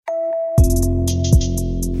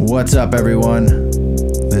What's up, everyone?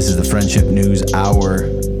 This is the Friendship News Hour.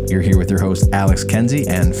 You're here with your host, Alex Kenzie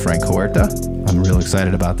and Frank Huerta. I'm real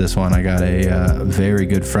excited about this one. I got a very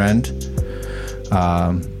good friend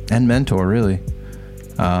and mentor, really,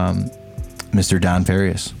 Mr. Don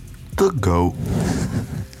Farias. The GOAT.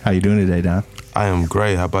 How you doing today, Don? I am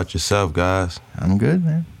great. How about yourself, guys? I'm good,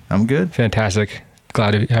 man. I'm good. Fantastic.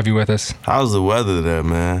 Glad to have you with us. How's the weather there,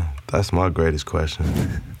 man? That's my greatest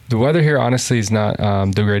question. The weather here, honestly, is not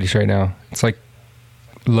the greatest right now. It's like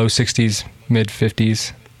low 60s, mid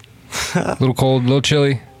 50s. A little cold, a little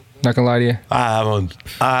chilly. Not gonna lie to you. I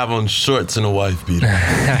have on shorts and a wife beater.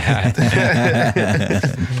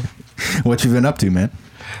 What you been up to, man?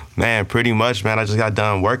 Man, pretty much, man. I just got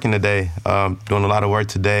done working today. Doing a lot of work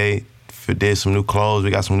today. Did some new clothes.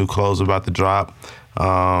 We got some new clothes about to drop.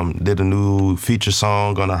 Did a new feature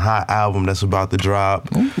song on a hot album that's about to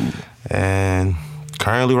drop. Ooh. And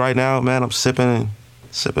currently right now, man, I'm sipping a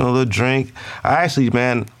little drink. I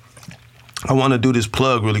want to do this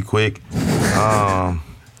plug really quick. Right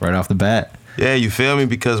off the bat. Yeah, you feel me?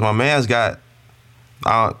 Because my man's got,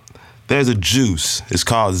 there's a juice. It's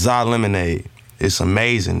called ZA Lemonade. It's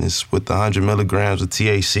amazing. It's with 100 milligrams of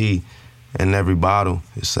THC in every bottle.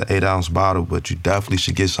 It's an 8-ounce bottle, but you definitely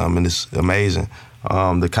should get some, and it's amazing.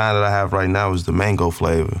 The kind that I have right now is the mango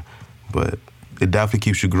flavor, but it definitely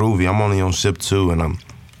keeps you groovy. I'm only on sip 2, and I'm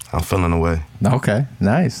feeling away. Okay,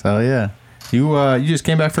 nice. Oh yeah. You just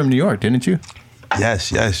came back from New York, didn't you?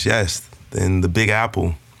 Yes. In the Big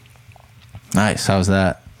Apple. Nice. How's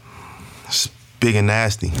that? It's big and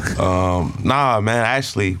nasty. Nah, man.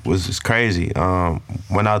 Actually, it's crazy.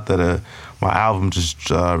 Went out to my album just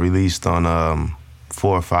released on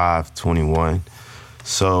 4/5/21.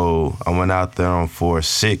 So I went out there on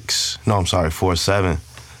 4/7.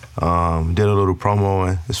 Did a little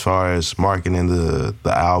promo as far as marketing the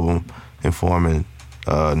album, informing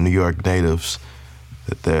New York natives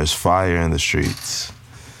that there's fire in the streets.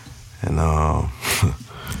 And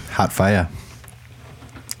hot fire.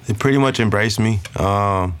 They pretty much embraced me.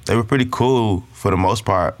 They were pretty cool for the most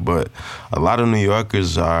part, but a lot of New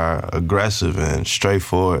Yorkers are aggressive and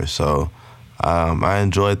straightforward. So I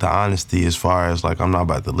enjoyed the honesty as far as, like, I'm not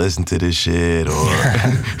about to listen to this shit, or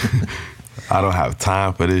I don't have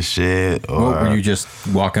time for this shit. Or what, were you just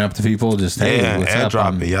walking up to people, just, hey, what's up?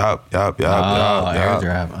 Airdrop it. Yup.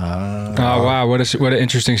 Airdrop. Oh wow, what an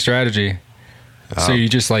interesting strategy. So you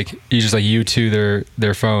just U2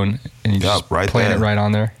 their phone and you just playing it right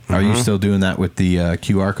on there. Mm-hmm. Are you still doing that with the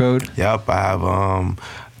QR code? Yep, I have.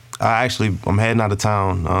 I'm heading out of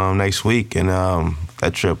town next week, and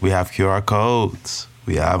that trip we have QR codes.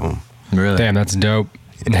 We have them. Really? Damn, that's dope.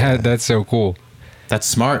 Yeah. That's so cool. That's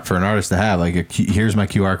smart for an artist to have. Like, here's my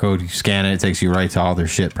QR code. You scan it. It takes you right to all their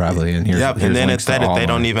shit, probably. And here's and then instead, if they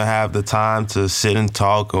don't it. even have the time to sit and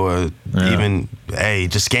talk, or even, hey,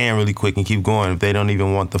 just scan really quick and keep going. If they don't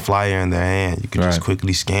even want the flyer in their hand, you can just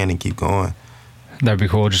quickly scan and keep going. That'd be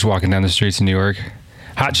cool. Just walking down the streets in New York.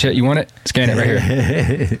 Hot shit, you want it? Scan it right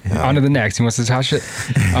here. On to the next. He wants this hot shit.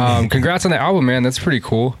 Congrats on the album, man. That's pretty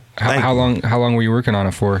cool. How long were you working on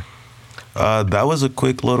it for? That was a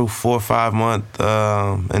quick little 4 or 5 month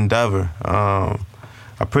endeavor. I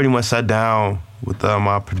pretty much sat down with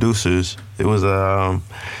my producers. It was all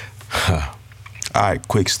right,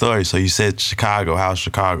 quick story. So you said Chicago. How's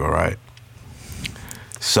Chicago, right?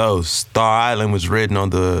 So Star Island was written on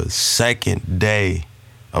the second day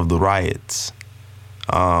of the riots.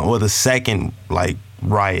 Or the second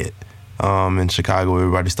riot in Chicago.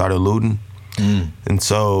 Everybody started looting. And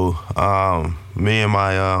so me and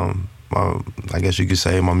my I guess you could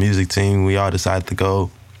say my music team, we all decided to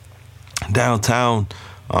go downtown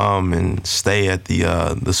and stay at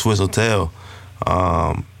the Swiss Hotel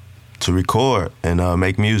to record and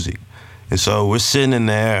make music. And so we're sitting in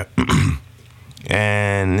there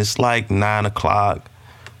and it's like 9 o'clock.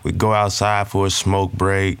 We go outside for a smoke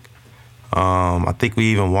break. I think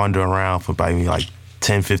we even wander around for maybe like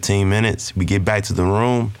 10, 15 minutes. We get back to the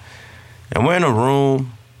room and we're in a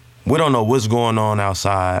room. We don't know what's going on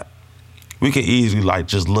outside. We could easily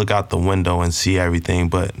just look out the window and see everything,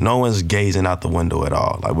 but no one's gazing out the window at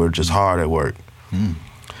all. Like, we're just hard at work.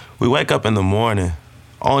 We wake up in the morning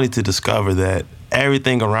only to discover that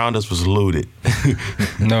everything around us was looted.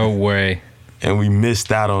 No way. And we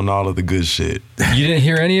missed out on all of the good shit. You didn't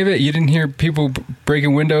hear any of it? You didn't hear people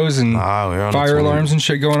breaking windows and fire alarms and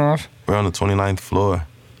shit going off? We're on the 29th floor.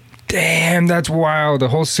 Damn, that's wild. The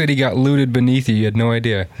whole city got looted beneath you. You had no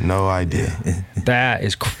idea. No idea. That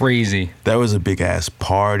is crazy. There was a big-ass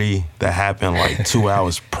party that happened like 2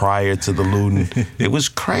 hours prior to the looting. It was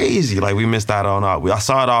crazy. Like, we missed out on all. I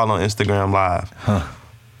saw it all on Instagram Live.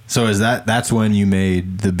 So that's when you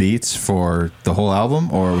made the beats for the whole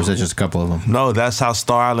album, or was it just a couple of them? No, that's how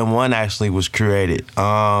Star Island 1 actually was created.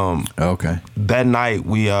 Okay. That night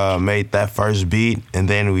we made that first beat, and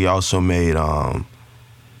then we also made 2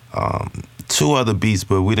 other beats,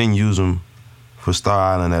 but we didn't use them for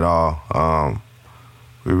Star Island at all.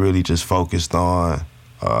 We really just focused on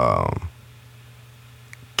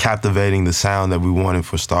captivating the sound that we wanted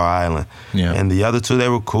for Star Island. Yeah. And the other 2, they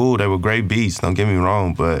were cool. They were great beats, don't get me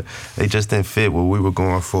wrong, but they just didn't fit what we were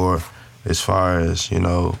going for as far as,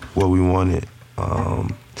 what we wanted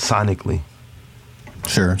sonically.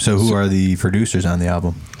 Sure. So who are the producers on the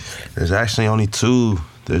album? There's actually only 2.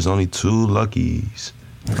 There's only 2 Luckies.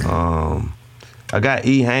 I got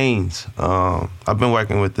E. Haynes. I've been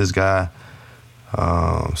working with this guy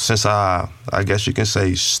since I guess you can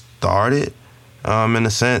say started, in a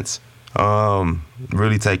sense,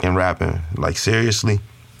 really taking rapping like seriously.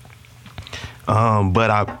 But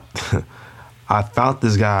I found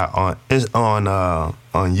this guy on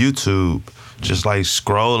YouTube, just like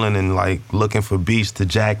scrolling and like looking for beats to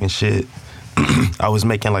jack and shit. I was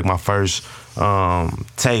making like my first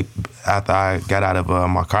tape after I got out of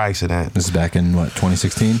my car accident. This is back in what,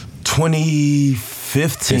 2016?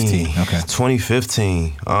 2015. Okay.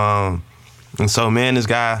 2015. And so me and this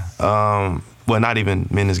guy, well, not even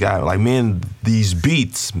me and this guy, like me and these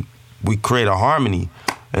beats, we create a harmony.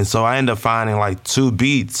 And so I ended up finding like 2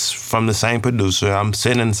 beats from the same producer. I'm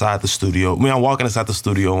sitting inside the studio. I'm walking inside the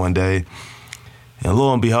studio one day, and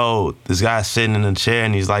lo and behold, this guy's sitting in a chair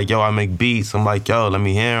and he's like, yo, I make beats. I'm like, yo, let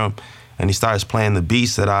me hear him. And he starts playing the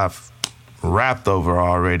beats that I've rapped over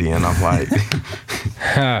already. And I'm like,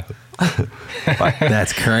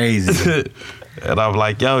 that's crazy. And I'm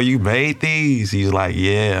like, yo, you made these? He's like,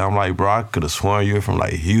 yeah. I'm like, bro, I could have sworn you were from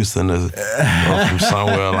like Houston or from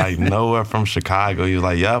somewhere, like nowhere from Chicago. He was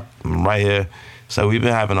like, yep, I'm right here. So we've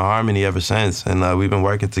been having a harmony ever since, and we've been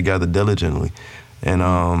working together diligently.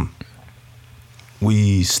 And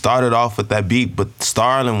we started off with that beat, but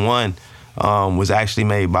Star Island 1 was actually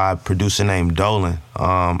made by a producer named Dolan.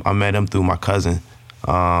 I met him through my cousin.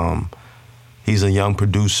 He's a young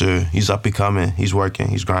producer. He's up and coming. He's working.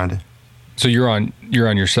 He's grinding. So you're on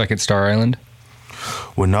your second Star Island?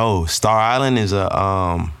 Well, no. Star Island is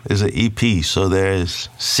an EP. So there's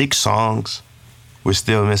 6 songs. We're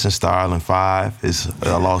still missing Star Island 5. It's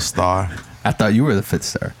a lost star. I thought you were the 5th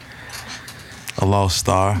star. A lost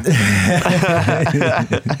star.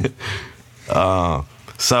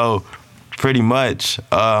 So pretty much,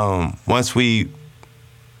 once we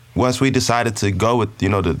decided to go with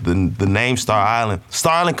the name Star Island.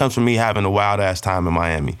 Star Island comes from me having a wild ass time in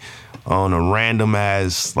Miami, on a random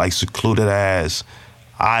ass, like secluded ass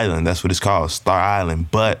island. That's what it's called, Star Island.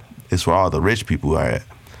 But it's where all the rich people are at.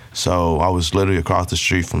 So I was literally across the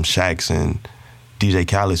street from Shaq's and DJ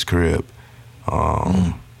Khaled's crib.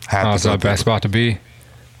 It's the best spot to be.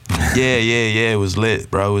 Yeah. It was lit,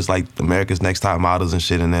 bro. It was like America's Next Top Models and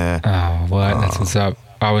shit in there. Oh, what? That's what's up.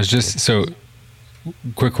 I was just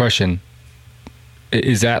quick question.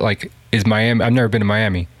 Is Miami? I've never been to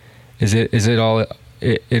Miami. Is it all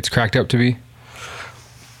it's cracked up to be?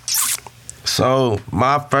 So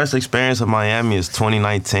my first experience of Miami is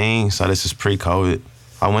 2019. So this is pre-COVID.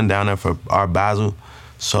 I went down there for Art Basel.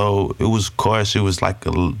 So it was like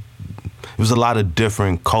it was a lot of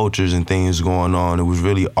different cultures and things going on. It was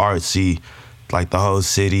really artsy, like the whole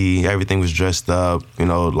city, everything was dressed up,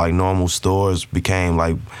 like normal stores became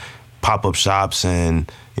like pop-up shops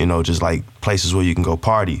and, just like places where you can go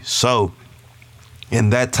party. So in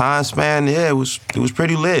that time span, yeah, it was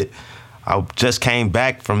pretty lit. I just came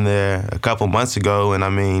back from there a couple months ago, and I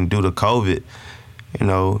mean, due to COVID,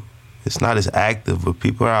 it's not as active, but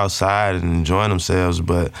people are outside and enjoying themselves.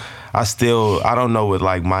 But I don't know what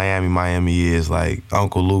like Miami is, like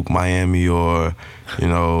Uncle Luke Miami, or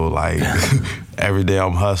like every day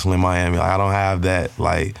I'm hustling Miami. Like I don't have that,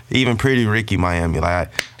 like even Pretty Ricky Miami. Like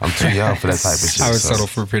I'm too young for that type of shit. I would settle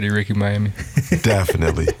for Pretty Ricky Miami.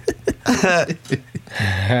 Definitely.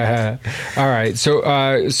 All right,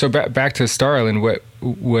 so back to Star Island.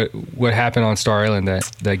 What happened on Star Island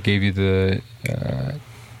that gave you the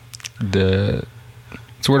what's the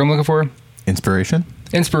word I'm looking for? Inspiration.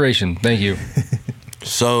 Thank you.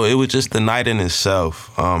 So it was just the night in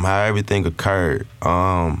itself, how everything occurred.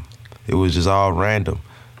 It was just all random.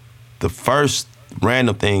 The first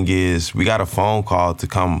random thing is we got a phone call to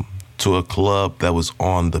come to a club that was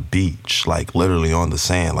on the beach, like literally on the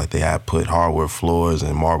sand. Like they had put hardwood floors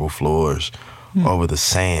and marble floors over the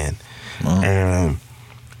sand. Wow. And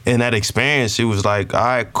in that experience, it was like, all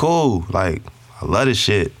right, cool. Like, I love this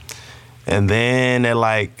shit. And then they're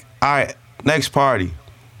like, all right, next party.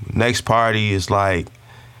 Next party is like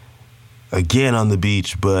again on the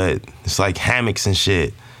beach, but it's like hammocks and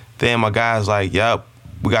shit. Then my guy's like, "Yep,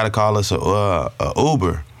 we gotta call us a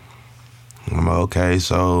Uber." I'm like, okay,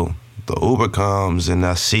 so the Uber comes and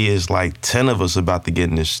I see it's like 10 of us about to get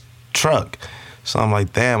in this truck. So I'm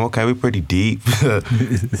like, damn, okay, we pretty deep.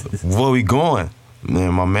 Where we going?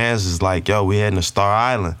 And my man's is like, yo, we heading to Star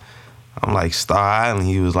Island. I'm like, Star Island?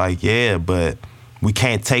 He was like, yeah, but we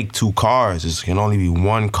can't take 2 cars. It can only be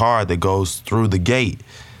 1 car that goes through the gate.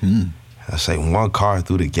 I say, 1 car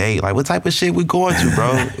through the gate? Like, what type of shit we going to,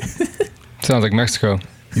 bro? Sounds like Mexico.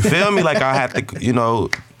 You feel me? Like, I had to, you know,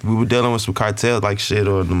 we were dealing with some cartels like shit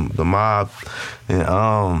or the mob.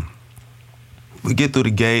 And we get through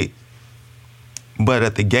the gate. But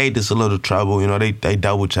at the gate, there's a little trouble. You know, they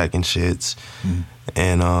double checking shits.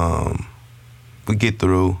 And we get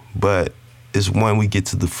through. But it's when we get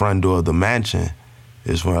to the front door of the mansion,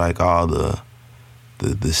 it's where like all the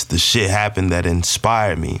shit happened that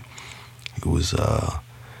inspired me. It was a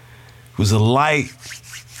light.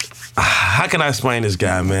 How can I explain this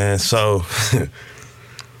guy, man? So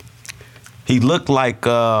he looked like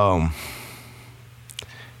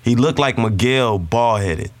Miguel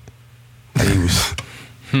bald-headed. He was,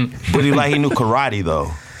 but he knew karate though.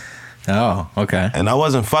 Oh, okay. And I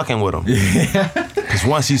wasn't fucking with him. Cause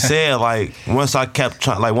once he said once I tried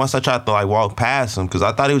to walk past him, cause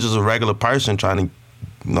I thought he was just a regular person trying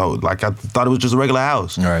to, I thought it was just a regular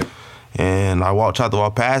house. All right. And I tried to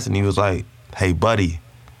walk past, and he was like, "Hey, buddy,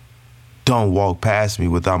 don't walk past me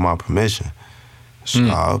without my permission."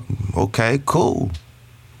 So, okay, cool.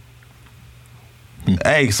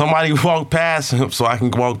 Hey, somebody walk past him so I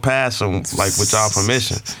can walk past him, like, with y'all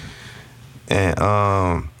permission.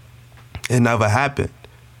 And it never happened.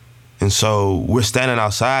 And so we're standing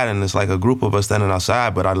outside, and it's like a group of us standing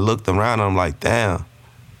outside, but I looked around, and I'm like, damn.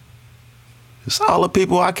 It's all the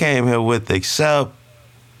people I came here with except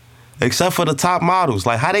for the top models.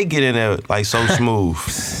 Like, how they get in there, like, so smooth?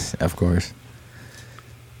 Of course.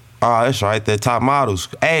 Oh, that's right, they're top models.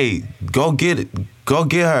 Hey, go get it. Go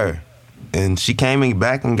get her. And she came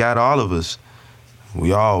back and got all of us.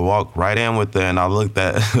 We all walked right in with her, and I looked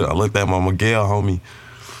at my Miguel homie.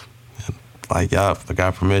 Like, yup, I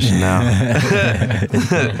got permission now.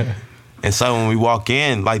 And so when we walk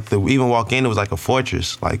in, it was like a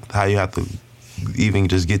fortress. Like how you have to even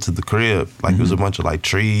just get to the crib. Like it was a bunch of like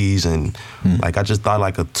trees and like I just thought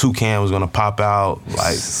like a toucan was gonna pop out.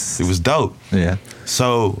 Like it was dope. Yeah.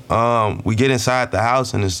 So we get inside the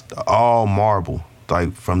house and it's all marble.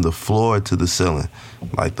 Like from the floor to the ceiling.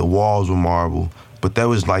 Like the walls were marble. But there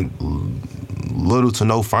was like little to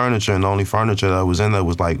no furniture, and the only furniture that was in there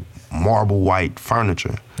was like marble white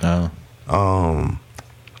furniture. Oh.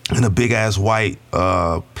 And a big ass white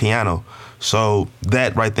piano. So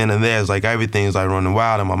that right then and there is like everything's like running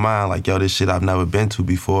wild in my mind. Like, yo, this shit I've never been to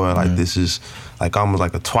before. Like this is like almost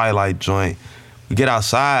like a Twilight joint. We get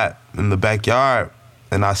outside in the backyard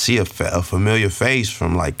and I see a familiar face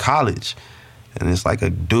from like college. And it's like a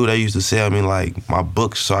dude that used to sell me like my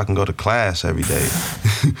books so I can go to class every day.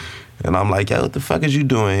 And I'm like, yo, what the fuck is you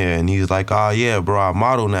doing here? And he's like, oh yeah, bro, I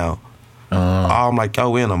model now. I'm like, yo,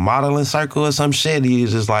 we in a modeling circle or some shit? He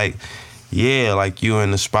was just like, yeah, like you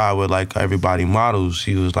in the spot where like everybody models.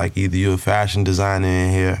 He was like, either you a fashion designer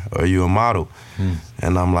in here or you a model.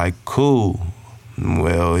 And I'm like, cool.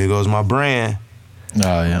 Well, here goes my brand.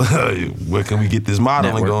 Oh yeah. Where can we get this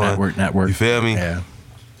modeling going? Network. You feel me? Yeah.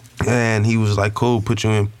 And he was like, cool, put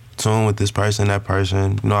you in tune with this person, that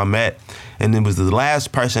person. You know, I met, and it was the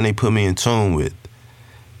last person they put me in tune with.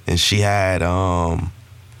 And she had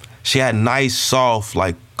nice, soft,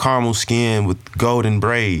 like caramel skin with golden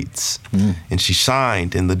braids. And she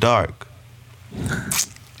shined in the dark.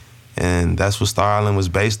 And that's what Star Island was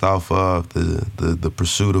based off of, the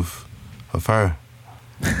pursuit of her.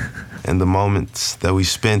 And the moments that we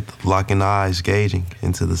spent locking eyes, gazing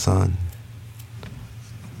into the sun.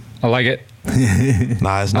 I like it.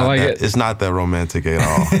 Nah, it's not like that. It's not that romantic at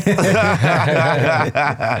all.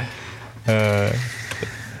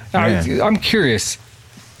 I'm curious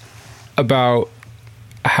about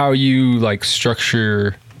how you like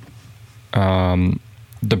structure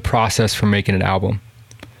the process for making an album,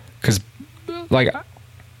 because like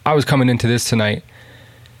I was coming into this tonight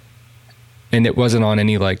and it wasn't on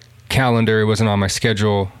any like calendar, it wasn't on my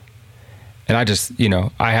schedule. And I just,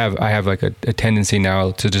 I have like a tendency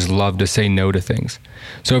now to just love to say no to things.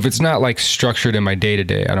 So if it's not like structured in my day to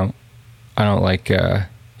day, I don't like, it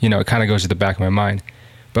kind of goes to the back of my mind.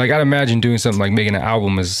 But I gotta imagine doing something like making an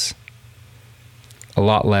album is a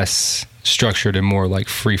lot less structured and more like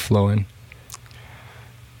free flowing.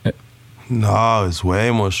 No, it's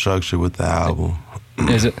way more structured with the album.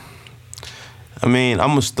 Is it? I mean,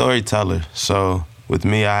 I'm a storyteller, so with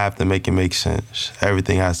me, I have to make it make sense.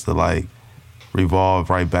 Everything has to like revolve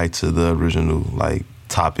right back to the original like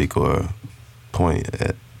topic or point.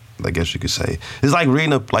 I guess you could say it's like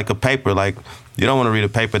reading a paper. Like you don't want to read a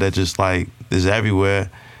paper that just like is everywhere.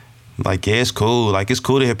 Like yeah, it's cool. Like it's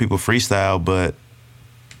cool to hear people freestyle, but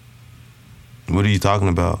what are you talking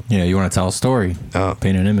about? Yeah, you want to tell a story,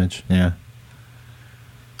 paint an image. Yeah.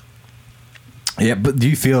 Yeah, but do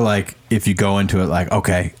you feel like if you go into it like,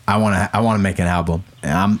 okay, I want to make an album,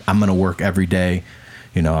 and I'm gonna work every day,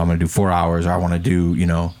 I'm gonna do 4 hours, or I want to do,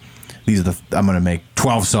 I'm gonna make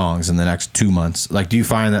 12 songs in the next 2 months. Like, do you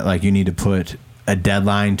find that like you need to put a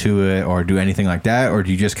deadline to it, or do anything like that, or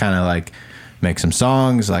do you just kind of like make some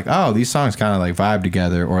songs like, oh, these songs kind of like vibe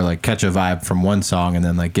together, or like catch a vibe from one song and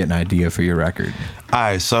then like get an idea for your record? All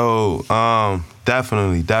right, so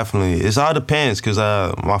definitely. It all depends, because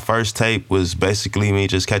my first tape was basically me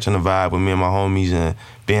just catching a vibe with me and my homies and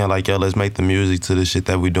being like, yo, let's make the music to the shit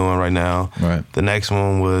that we're doing right now. Right. The next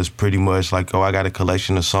one was pretty much like, oh, I got a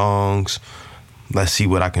collection of songs. Let's see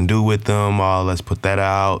what I can do with them. Let's put that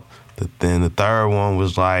out. Then the third one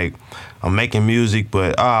was like, I'm making music,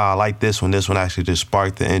 but I like this one. This one actually just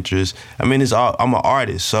sparked the interest. I mean, I'm an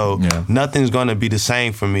artist, so nothing's gonna be the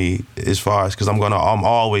same for me as far as, because I'm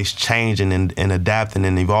always changing and adapting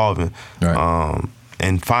and evolving, right.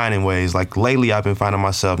 And finding ways. Like lately, I've been finding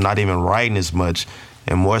myself not even writing as much,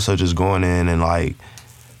 and more so just going in and like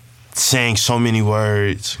saying so many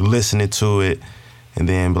words, listening to it, and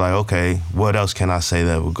then be like, okay, what else can I say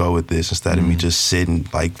that would go with this, instead of me just sitting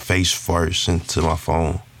like face first into my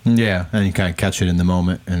phone. Yeah, and you kind of catch it in the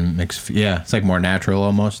moment, and it's like more natural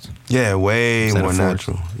almost. Yeah, way more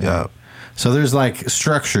natural. Yeah. So there's like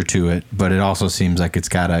structure to it, but it also seems like it's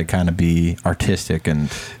gotta kind of be artistic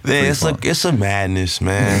and. Yeah, it's a madness,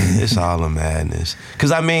 man. It's all a madness.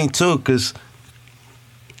 Cause I mean too, cause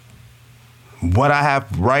what I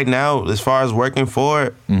have right now, as far as working for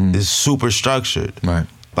it, is super structured. Right.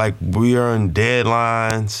 Like we are in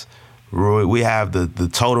deadlines. We have the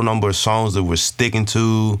total number of songs that we're sticking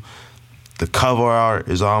to. The cover art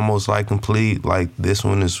is almost like complete. Like this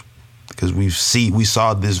one is, because we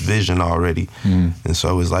saw this vision already, and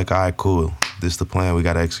so it's like, all right, cool. This is the plan. We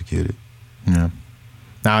got to execute it. Yeah.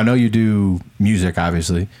 Now I know you do music,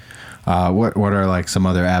 obviously. What are like some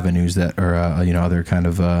other avenues that are other kind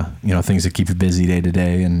of things that keep you busy day to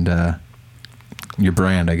day, and your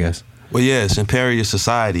brand, I guess. Well, yeah, it's Imperious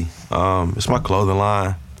Society. It's my clothing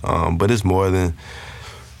line. But it's more than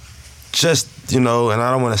just, and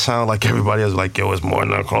I don't want to sound like everybody else, like, yo, it's more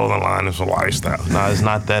than a clothing line, it's a lifestyle. No, it's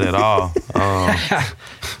not that at all.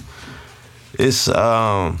 It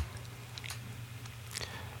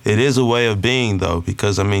is a way of being, though,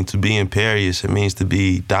 because, I mean, to be imperious, it means to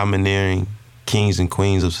be domineering kings and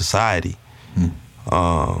queens of society.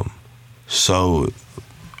 So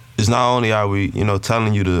it's not only are we,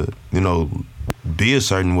 telling you to, be a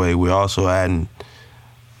certain way, we're also adding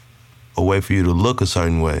a way for you to look a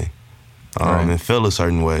certain way, and feel a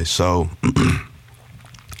certain way. So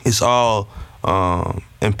it's all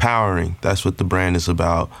empowering. That's what the brand is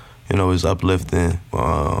about. It's uplifting.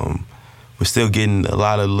 We're still getting a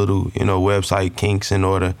lot of little, website kinks in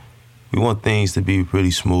order. We want things to be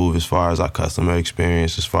pretty smooth as far as our customer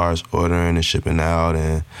experience, as far as ordering and shipping out,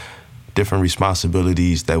 and different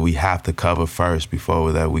responsibilities that we have to cover first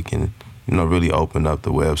before that we can, really open up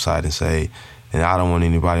the website and say. And I don't want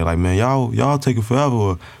anybody like, man, y'all take it forever,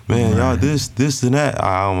 or man, y'all this and that.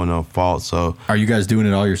 I don't want no fault. So, are you guys doing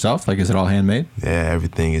it all yourself? Like, is it all handmade? Yeah,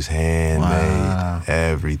 everything is handmade. Wow.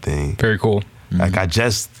 Everything. Very cool. Like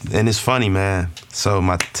and it's funny, man. So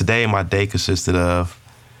today my day consisted of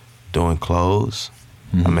doing clothes.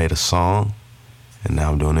 I made a song, and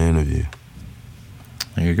now I'm doing an interview.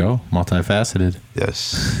 There you go, multifaceted.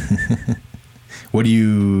 Yes. What do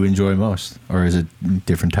you enjoy most? Or is it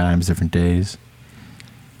different times, different days?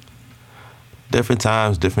 Different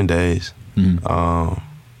times, different days. The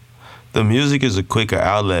music is a quicker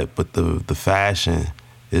outlet, but the fashion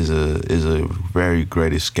is a very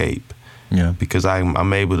great escape. Yeah. Because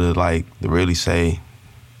I'm able to like really say,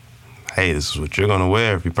 hey, this is what you're gonna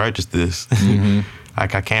wear if you purchase this.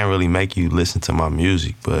 Like I can't really make you listen to my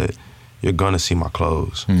music, but you're gonna see my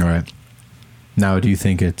clothes. Right. Now, do you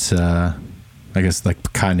think it's I guess like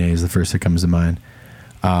Kanye is the first that comes to mind,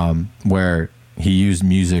 where he used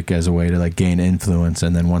music as a way to like gain influence,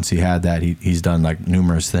 and then once he had that, he's done like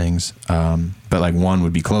numerous things, but like one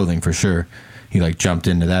would be clothing for sure. He like jumped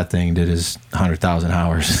into that thing, did his 100,000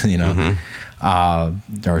 hours, or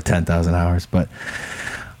 10,000 hours. But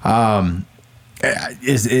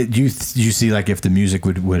is it? Do you see like if the music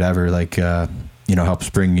would ever like helps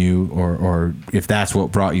bring you, or if that's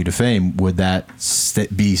what brought you to fame, would that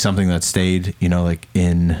be something that stayed, like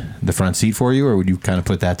in the front seat for you, or would you kind of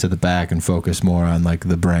put that to the back and focus more on like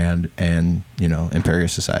the brand and,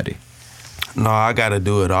 Imperious Society? No, I got to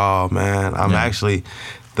do it all, man. I'm actually,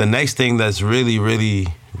 the next thing that's really, really,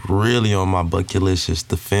 really on my bucket list is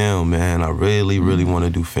the film, man. I really, really want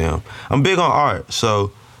to do film. I'm big on art,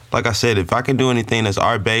 so like I said, if I can do anything that's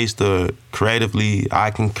art-based or creatively,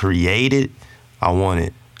 I can create it, I want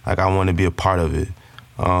it. Like, I want to be a part of it.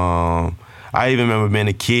 I even remember being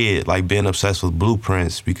a kid, like, being obsessed with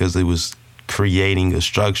blueprints because it was creating a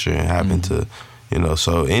structure and having to,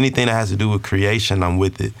 so anything that has to do with creation, I'm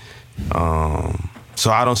with it. So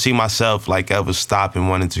I don't see myself, like, ever stopping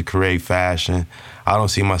wanting to create fashion. I don't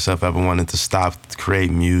see myself ever wanting to stop to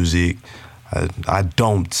create music. I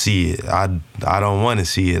don't see it. I don't want to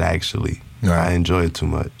see it, actually. Right. I enjoy it too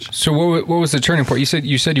much. So what was the turning point?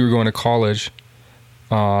 You said you were going to college.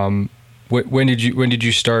 When did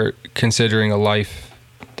you start considering a life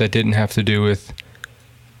that didn't have to do with,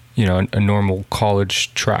 a normal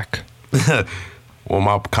college track? Well,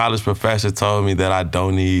 my college professor told me that I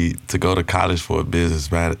don't need to go to college for a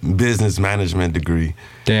business management degree.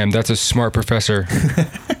 Damn, that's a smart professor.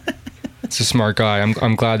 It's a smart guy.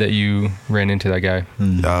 I'm glad that you ran into that guy.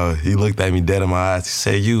 Yo, he looked at me dead in my eyes. He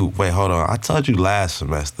said, wait, hold on. I told you last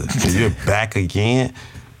semester. You're back again?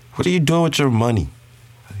 What are you doing with your money?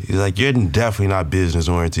 He's like, you're definitely not business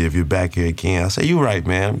oriented if you're back here again. I said, you're right,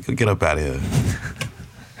 man. Get up out of here.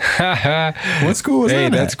 What school was that?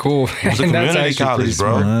 Hey, that's cool. It was a community college,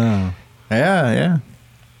 bro. Wow. Yeah.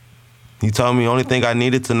 He told me the only thing I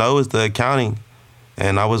needed to know is the accounting.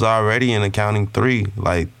 And I was already in accounting 3,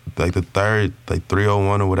 like the third, like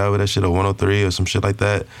 301 or whatever, that shit, or 103 or some shit like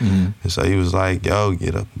that. Mm-hmm. And so he was like, yo,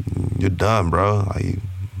 get up. You're done, bro. Like,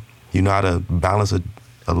 you know how to balance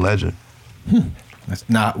a ledger.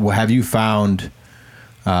 Now, have you found,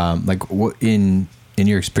 what in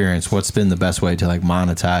your experience, what's been the best way to like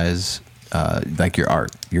monetize, like your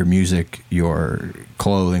art, your music, your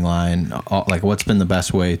clothing line? What's been the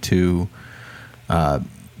best way to,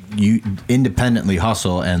 you independently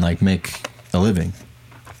hustle and like make a living?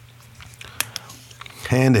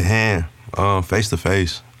 Hand to hand, face to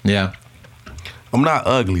face. Yeah. I'm not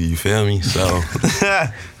ugly, you feel me? So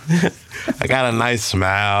I got a nice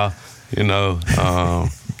smile,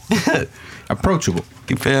 approachable.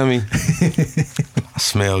 You feel me? I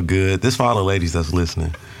smell good. This for all the ladies that's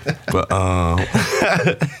listening. But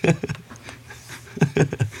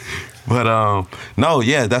no,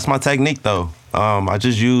 yeah, that's my technique though. I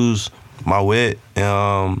just use my wit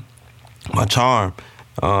and my charm.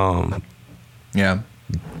 Yeah.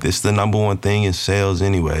 It's the number one thing in sales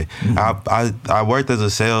anyway. Mm-hmm. I worked as a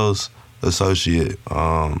sales associate,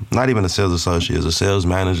 not even a sales associate, as a sales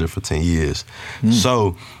manager for 10 years.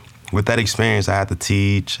 So with that experience, I had to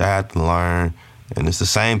teach, I had to learn, and it's the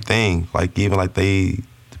same thing. Like even like the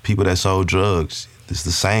people that sold drugs, it's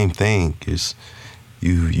the same thing. It's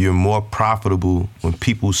you're more profitable when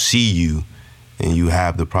people see you and you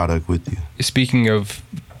have the product with you. Speaking of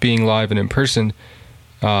being live and in person,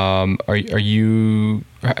 are you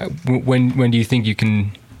when do you think you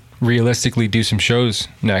can realistically do some shows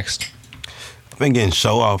next? I've been getting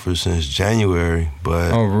show offers since January,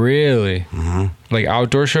 but oh really? Mm-hmm. Like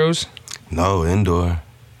outdoor shows? No, indoor.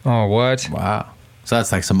 Oh, what? Wow. So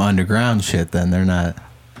that's like some underground shit then. They're not.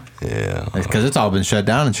 Yeah. Because it's all been shut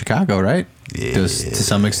down in Chicago, right? Yeah. To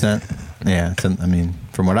some extent. Yeah. I mean,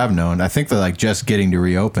 from what I've known, I think they're like just getting to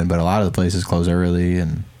reopen, but a lot of the places close early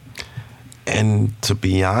And to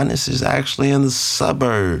be honest, it's actually in the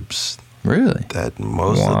suburbs. Really? That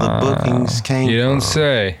most of the bookings came from. You don't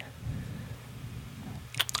say.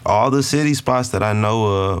 All the city spots that I know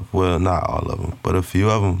of, well, not all of them, but a few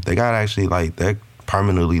of them, they got actually like, they're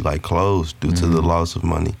permanently like closed due to the loss of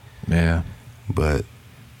money. Yeah. But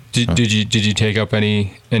did you take up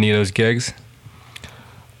any of those gigs?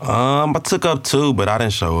 I took up 2, but I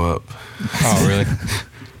didn't show up. Oh, really?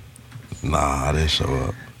 Nah, I didn't show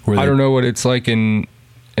up. I don't know what it's like in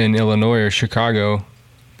Illinois or Chicago,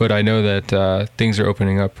 but I know that things are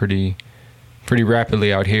opening up pretty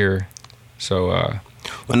rapidly out here. So,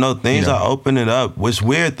 well, no, things are opening up. What's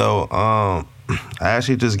weird though, I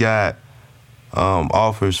actually just got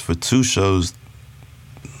offers for 2 shows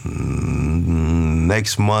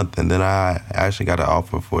next month, and then I actually got an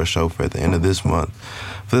offer for a show for at the end of this month.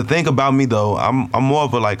 But the thing about me though, I'm more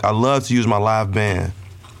of a I love to use my live band.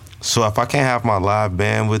 So if I can't have my live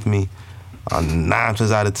band with me, 9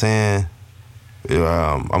 times out of 10,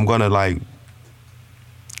 I'm gonna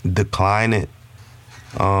decline it.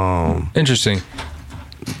 Interesting.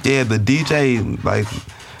 Yeah, the DJ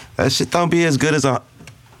that shit don't be as good as a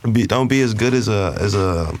you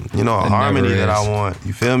know, a harmony that I want.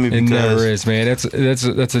 You feel me? Because it never is, man.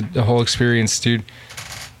 That's a whole experience, dude.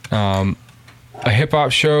 A hip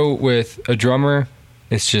hop show with a drummer,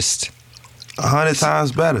 it's just 100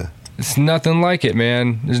 times better. It's nothing like it,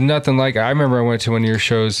 man. There's nothing like it. I remember I went to one of your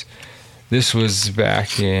shows. This was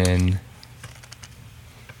back in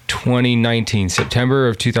 2019, September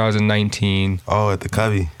of 2019. Oh, at the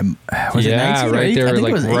Covey. Was it 19 right there,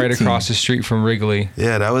 like right 18. across the street from Wrigley.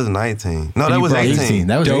 Yeah, that was 19. No, that was 18.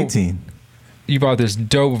 That was 18. You bought this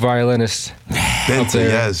dope violinist up there.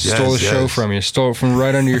 Yes, stole the show from you. Stole it from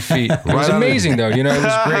right under your feet. It was amazing, though. You know, it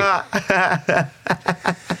was great.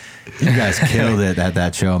 You guys killed it at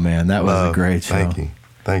that show, man. That was a great show.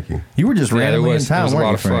 Thank you. You were just randomly in town, weren't you? It was a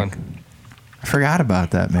lot of Frank? fun. I forgot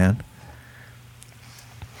about that, man.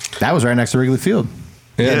 That was right next to Wrigley Field.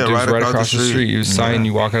 Yeah, dude, right across the street. You sign,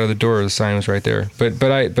 you walk out of the door, the sign was right there.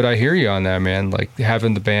 But I hear you on that, man. Like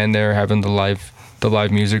having the band there, having the live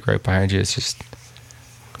music right behind you, it's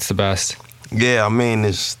the best. Yeah, I mean,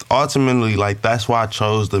 it's ultimately like that's why I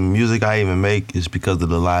chose the music I even make is because of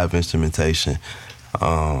the live instrumentation.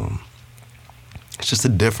 It's just a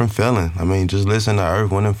different feeling. I mean, just listen to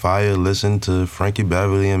Earth, Wind & Fire, listen to Frankie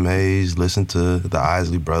Beverly and Maze, listen to the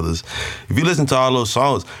Isley Brothers. If you listen to all those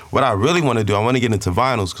songs, what I really want to do, I want to get into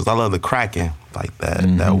vinyls because I love the cracking, like that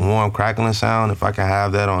warm crackling sound. If I can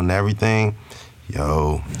have that on everything,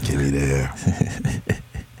 yo, get me there.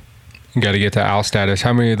 You got to get to Al status.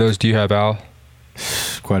 How many of those do you have, Al?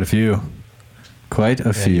 Quite a few. Quite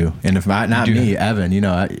a few. And if not me, Evan, you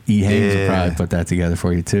know, E. Haynes will probably put that together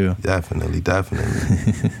for you too. Definitely.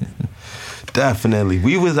 Definitely.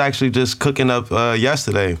 We was actually just cooking up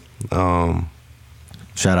yesterday.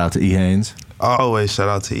 Shout out to E. Haynes. Always shout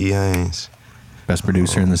out to E. Haynes. Best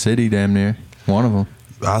producer in the city, damn near. One of them.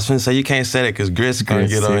 I was going to say, you can't say that because Grit's going to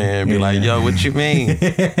get on here and be like, yo, what you mean?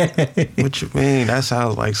 What you mean? That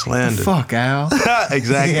sounds like slander. Fuck, Al.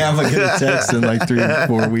 Exactly. Yeah, I'm going to get a text in like 3 or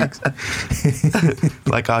 4 weeks.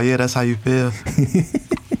 Like, oh, yeah, that's how you feel.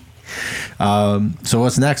 So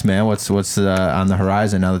what's next, man? What's on the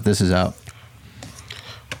horizon now that this is out?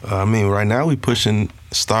 I mean, right now we pushing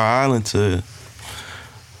Star Island to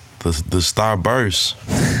the Star Burst.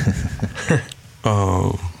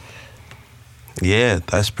 Yeah,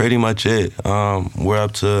 that's pretty much it. We're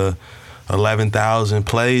up to 11,000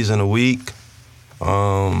 plays in a week.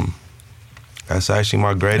 That's actually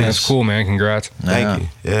my greatest. That's cool, man. Congrats. Thank you.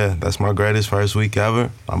 Yeah, that's my greatest first week ever.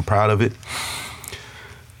 I'm proud of it.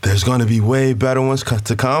 There's going to be way better ones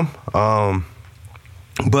to come. But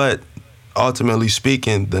ultimately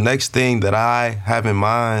speaking, the next thing that I have in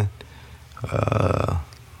mind, I'm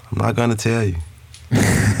not going to tell you.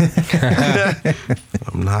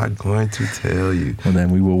 I'm not going to tell you. Well, then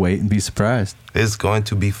we will wait and be surprised. It's going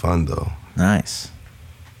to be fun, though. Nice.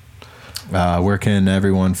 Where can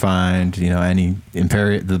everyone find, any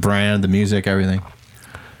the brand, the music, everything?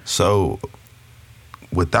 So,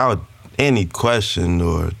 without any question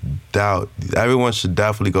or doubt, everyone should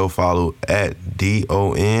definitely go follow at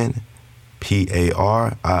DonParious.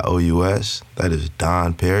 That is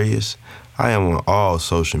Don Parious. I am on all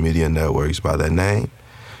social media networks by that name.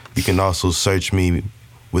 You can also search me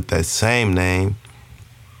with that same name,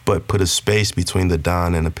 but put a space between the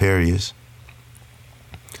Don and the Parious.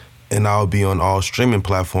 And I'll be on all streaming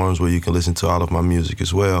platforms where you can listen to all of my music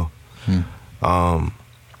as well.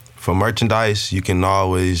 For merchandise, you can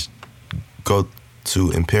always go to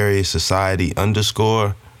Imperious Society _ on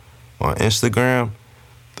Instagram.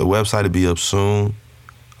 The website will be up soon.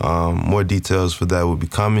 More details for that will be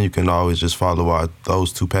coming. You can always just follow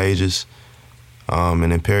those 2 pages.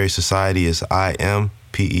 And Imperious Society is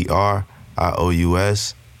IMPERIOUS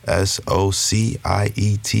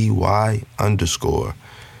SOCIETY _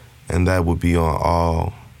 and that will be on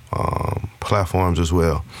all platforms as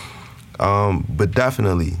well. But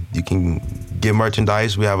definitely, you can get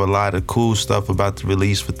merchandise. We have a lot of cool stuff about to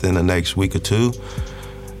release within the next week or 2.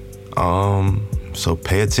 So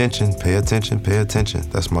pay attention.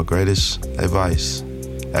 That's my greatest advice.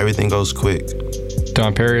 Everything goes quick.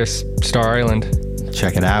 Don Parious, Star Island.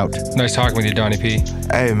 Check it out. Nice talking with you, Donnie P.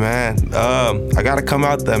 Hey man, I gotta come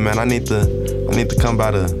out there, man. I need to come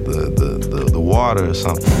by the water or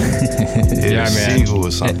something. Yeah, man. Seagull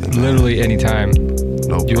or something. Literally anytime.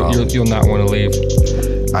 No problem. You'll not want to leave.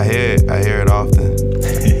 I hear it often.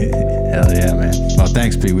 Hell yeah, man. Well,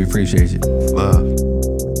 thanks, P. We appreciate you. Love.